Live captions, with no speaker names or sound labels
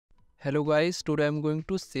Hello guys, today I am going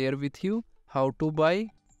to share with you how to buy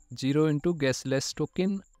 0xGasless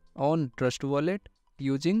token on Trust Wallet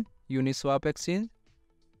using UniSwap exchange.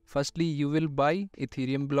 Firstly, you will buy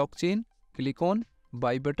Ethereum blockchain. Click on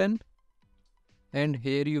buy button and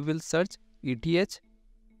here you will search ETH.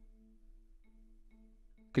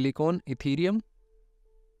 Click on Ethereum.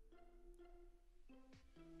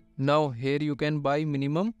 Now here you can buy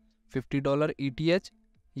minimum $50 ETH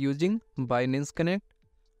using Binance Connect,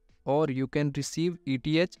 or you can receive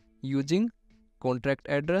ETH using contract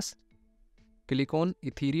address. Click on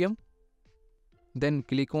Ethereum, then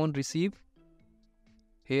click on receive.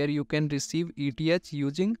 Here you can receive ETH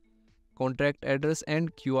using contract address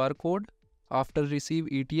and QR code. After receive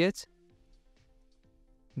ETH,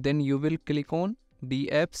 then you will click on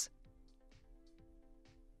dApps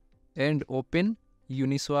and open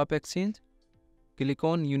UniSwap exchange. Click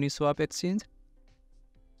on UniSwap exchange.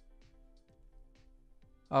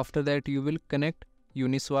 After that, you will connect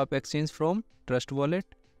UniSwap exchange from Trust Wallet.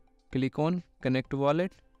 Click on Connect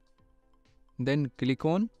Wallet. Then click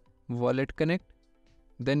on Wallet Connect.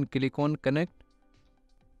 Then click on Connect.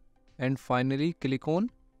 And finally click on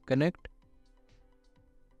Connect.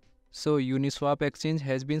 So UniSwap exchange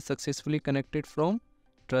has been successfully connected from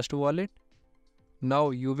Trust Wallet.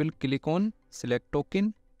 Now you will click on Select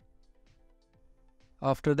Token.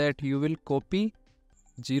 After that, you will copy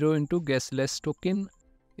 0xGasless token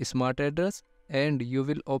smart address and you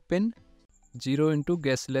will open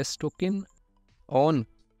 0xGasless token on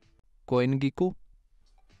CoinGecko.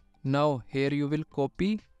 Now here you will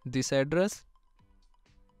copy this address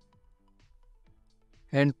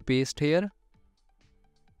and paste here.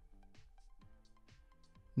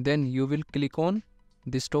 Then you will click on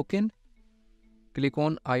this token. Click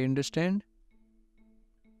on I understand.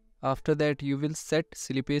 After that, you will set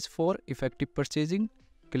slippage for effective purchasing.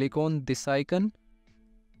 Click on this icon.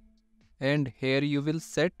 And here you will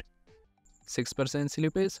set 6%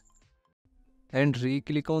 slippage and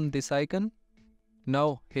re-click on this icon.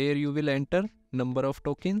 Now here you will enter number of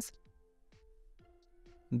tokens.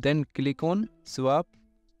 Then click on swap.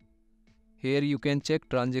 Here you can check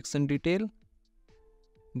transaction detail.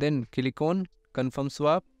 Then click on confirm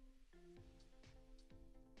swap.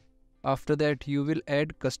 After that, you will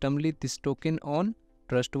add customly this token on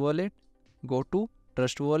Trust Wallet. Go to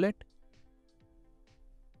Trust Wallet.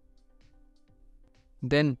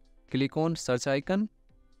 Then click on search icon.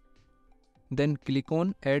 Then click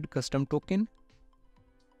on add custom token.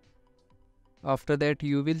 After that,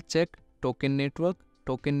 you will check token network.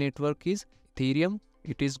 Token network is Ethereum.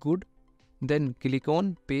 It is good. Then click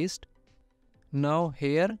on paste. Now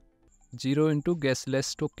here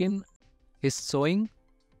 0xGasless token is showing.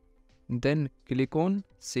 Then click on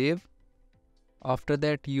save. After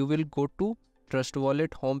that, you will go to Trust Wallet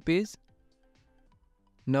homepage.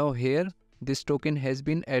 Now here this token has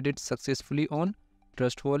been added successfully on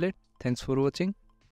Trust Wallet. Thanks for watching.